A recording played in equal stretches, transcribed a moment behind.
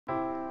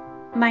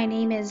My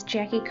name is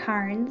Jackie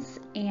Carnes,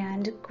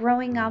 and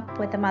growing up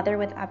with a mother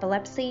with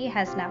epilepsy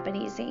has not been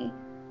easy.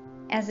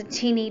 As a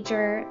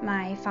teenager,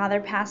 my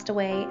father passed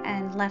away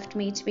and left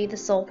me to be the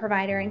sole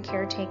provider and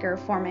caretaker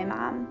for my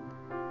mom.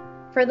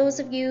 For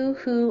those of you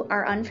who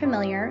are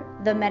unfamiliar,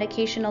 the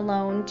medication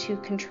alone to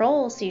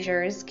control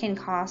seizures can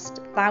cost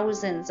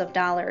thousands of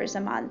dollars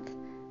a month.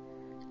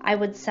 I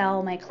would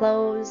sell my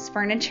clothes,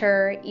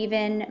 furniture,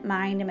 even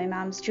mine and my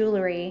mom's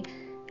jewelry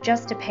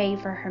just to pay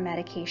for her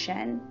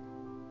medication.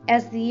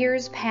 As the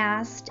years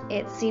passed,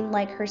 it seemed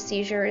like her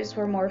seizures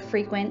were more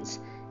frequent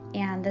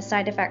and the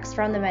side effects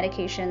from the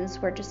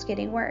medications were just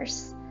getting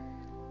worse.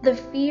 The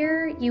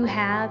fear you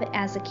have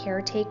as a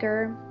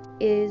caretaker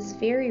is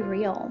very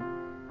real.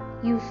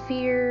 You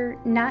fear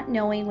not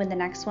knowing when the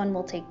next one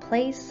will take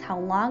place, how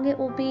long it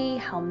will be,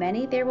 how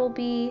many there will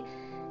be.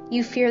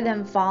 You fear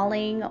them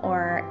falling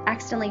or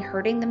accidentally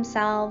hurting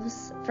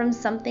themselves from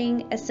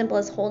something as simple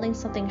as holding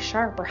something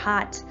sharp or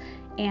hot,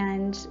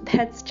 and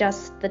that's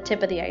just the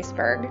tip of the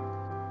iceberg.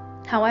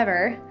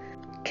 However,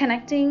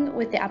 connecting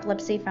with the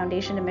Epilepsy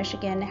Foundation of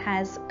Michigan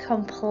has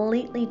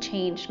completely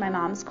changed my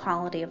mom's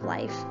quality of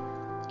life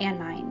and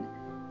mine.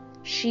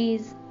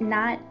 She's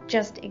not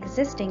just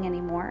existing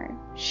anymore,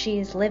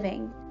 she's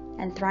living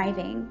and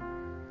thriving.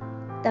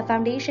 The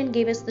foundation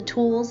gave us the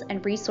tools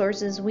and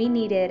resources we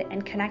needed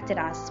and connected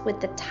us with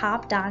the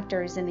top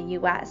doctors in the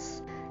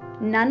US.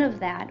 None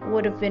of that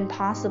would have been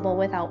possible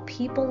without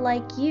people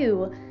like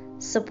you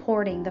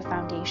supporting the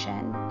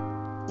foundation.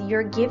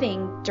 Your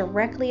giving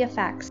directly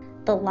affects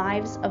the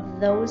lives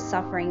of those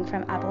suffering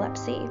from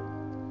epilepsy.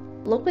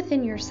 Look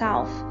within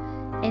yourself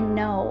and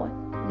know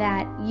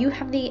that you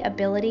have the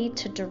ability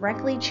to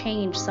directly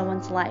change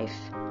someone's life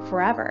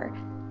forever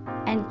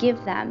and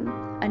give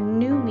them a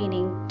new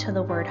meaning to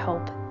the word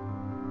hope.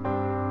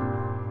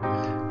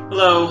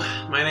 Hello,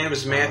 my name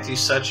is Matthew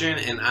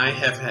Sutchin, and I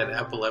have had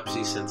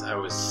epilepsy since I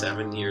was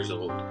 7 years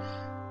old.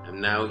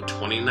 I'm now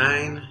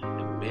 29,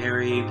 I'm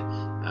married,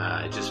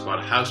 I just bought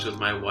a house with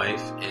my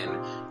wife,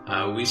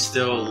 and we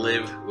still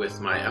live with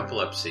my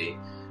epilepsy.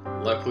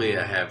 Luckily,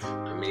 I have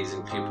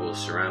amazing people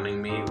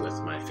surrounding me with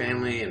my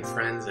family and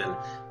friends and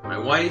my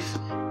wife,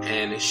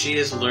 and she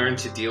has learned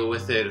to deal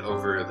with it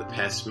over the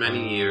past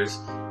many years,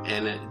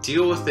 and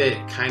deal with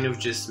it kind of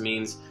just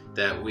means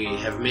that we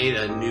have made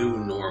a new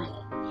normal.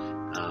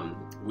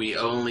 We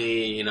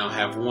only,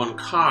 have one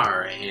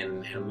car,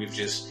 and we've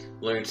just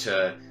learned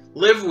to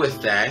live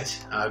with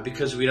that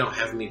because we don't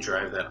have me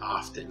drive that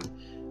often.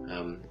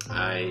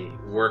 I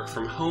work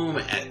from home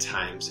at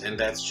times, and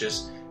that's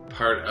just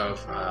part of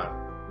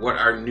what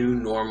our new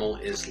normal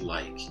is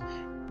like.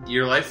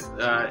 Your life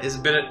is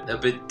a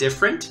bit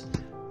different,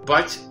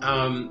 but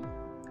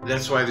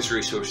that's why there's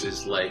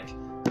resources like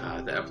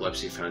the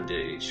Epilepsy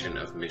Foundation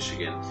of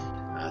Michigan.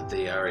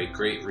 They are a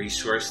great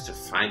resource to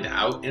find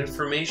out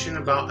information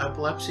about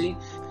epilepsy.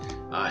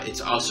 It's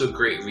also a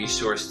great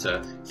resource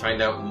to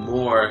find out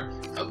more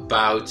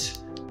about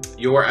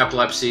your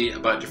epilepsy,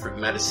 about different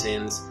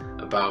medicines,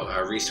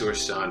 about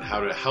resources on how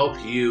to help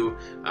you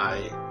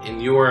in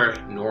your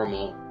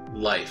normal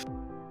life.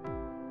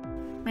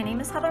 My name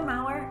is Heather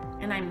Mauer,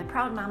 and I'm the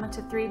proud mama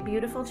to 3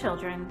 beautiful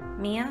children,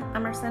 Mia,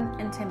 Emerson,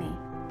 and Timmy.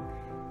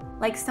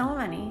 Like so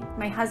many,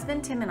 my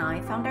husband Tim and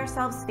I found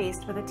ourselves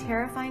faced with a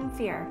terrifying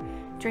fear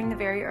during the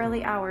very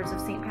early hours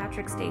of St.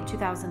 Patrick's Day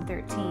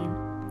 2013.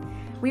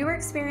 We were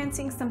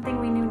experiencing something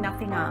we knew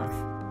nothing of.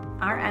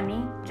 Our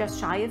Emmy, just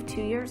shy of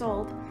 2 years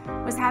old,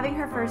 was having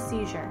her first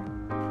seizure.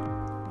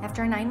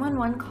 After a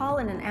 911 call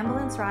and an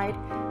ambulance ride,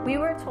 we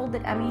were told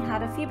that Emmy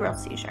had a febrile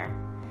seizure.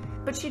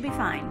 But she'd be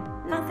fine,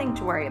 nothing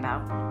to worry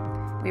about.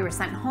 We were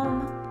sent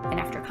home, and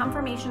after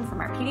confirmation from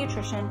our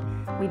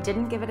pediatrician, we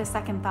didn't give it a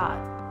second thought.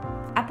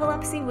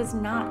 Epilepsy was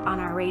not on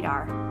our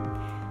radar.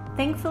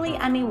 Thankfully,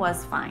 Emmy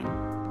was fine,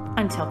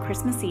 until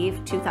Christmas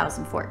Eve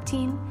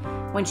 2014,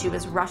 when she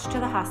was rushed to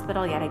the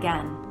hospital yet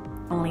again.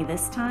 Only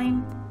this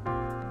time,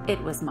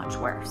 it was much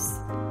worse.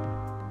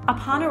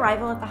 Upon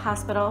arrival at the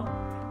hospital,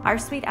 our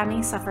sweet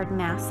Emmy suffered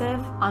massive,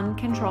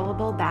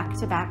 uncontrollable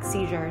back-to-back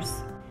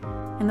seizures.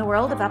 In the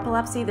world of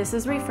epilepsy, this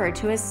is referred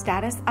to as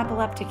status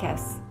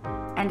epilepticus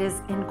and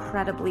is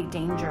incredibly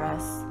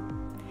dangerous.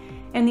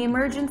 In the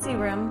emergency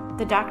room,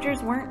 the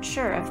doctors weren't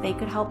sure if they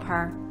could help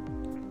her.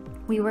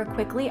 We were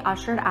quickly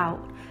ushered out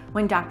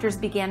when doctors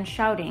began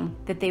shouting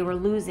that they were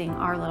losing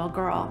our little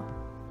girl.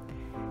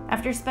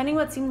 After spending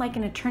what seemed like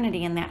an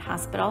eternity in that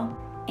hospital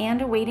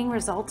and awaiting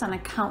results on a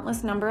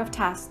countless number of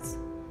tests,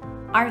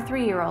 our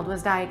 3-year-old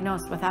was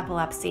diagnosed with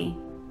epilepsy.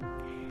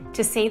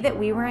 To say that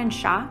we were in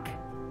shock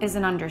is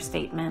an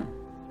understatement.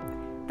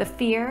 The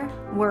fear,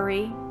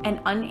 worry,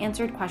 and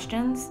unanswered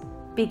questions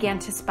began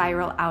to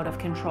spiral out of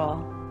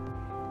control.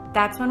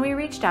 That's when we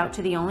reached out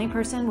to the only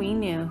person we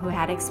knew who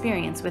had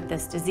experience with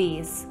this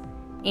disease,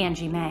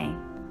 Angie May.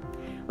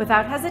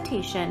 Without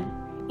hesitation,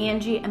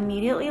 Angie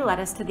immediately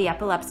led us to the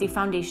Epilepsy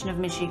Foundation of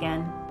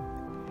Michigan.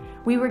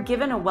 We were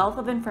given a wealth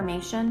of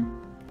information,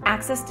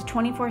 access to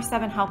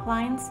 24/7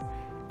 helplines,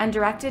 and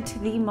directed to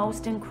the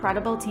most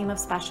incredible team of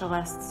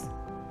specialists.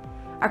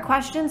 Our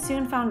questions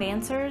soon found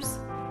answers,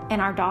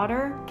 and our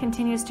daughter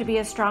continues to be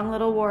a strong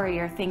little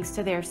warrior thanks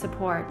to their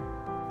support.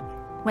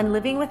 When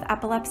living with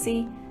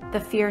epilepsy, the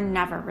fear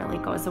never really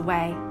goes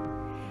away.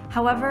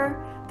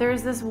 However, there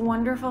is this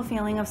wonderful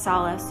feeling of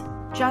solace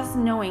just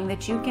knowing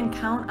that you can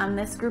count on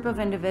this group of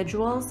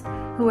individuals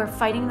who are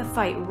fighting the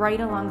fight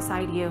right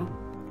alongside you.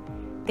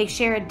 They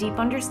share a deep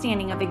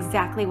understanding of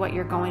exactly what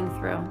you're going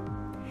through.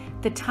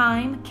 The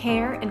time,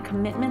 care, and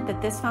commitment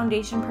that this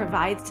foundation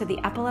provides to the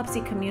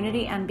epilepsy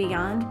community and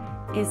beyond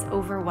is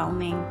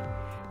overwhelming,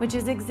 which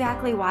is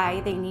exactly why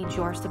they need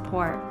your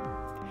support.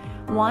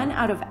 1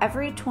 out of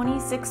every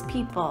 26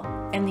 people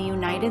in the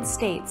United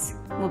States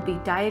will be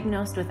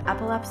diagnosed with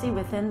epilepsy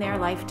within their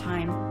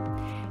lifetime.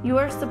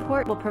 Your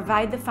support will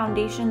provide the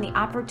foundation the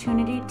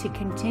opportunity to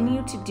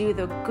continue to do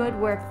the good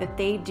work that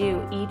they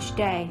do each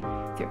day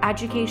through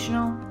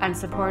educational and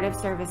supportive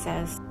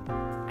services.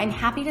 I'm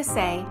happy to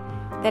say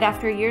that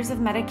after years of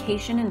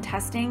medication and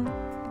testing,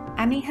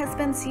 Emmy has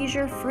been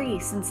seizure-free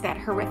since that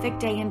horrific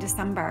day in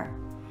December.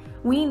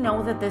 We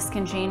know that this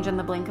can change in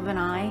the blink of an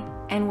eye,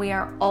 and we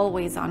are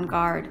always on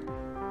guard.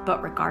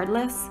 But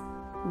regardless,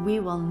 we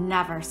will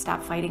never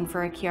stop fighting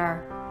for a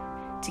cure.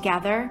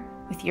 Together,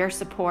 with your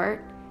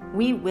support,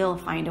 we will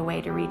find a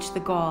way to reach the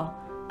goal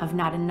of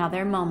not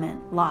another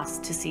moment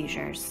lost to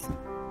seizures.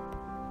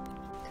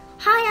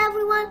 Hi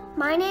everyone,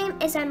 my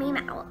name is Emmy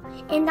Mowell,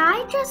 and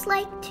I'd just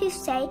like to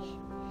say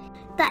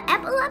the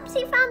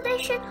Epilepsy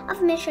Foundation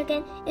of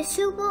Michigan is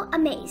super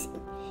amazing,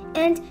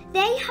 and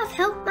they have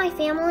helped my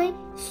family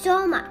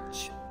so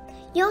much.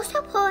 Your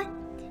support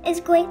is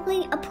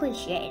greatly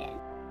appreciated.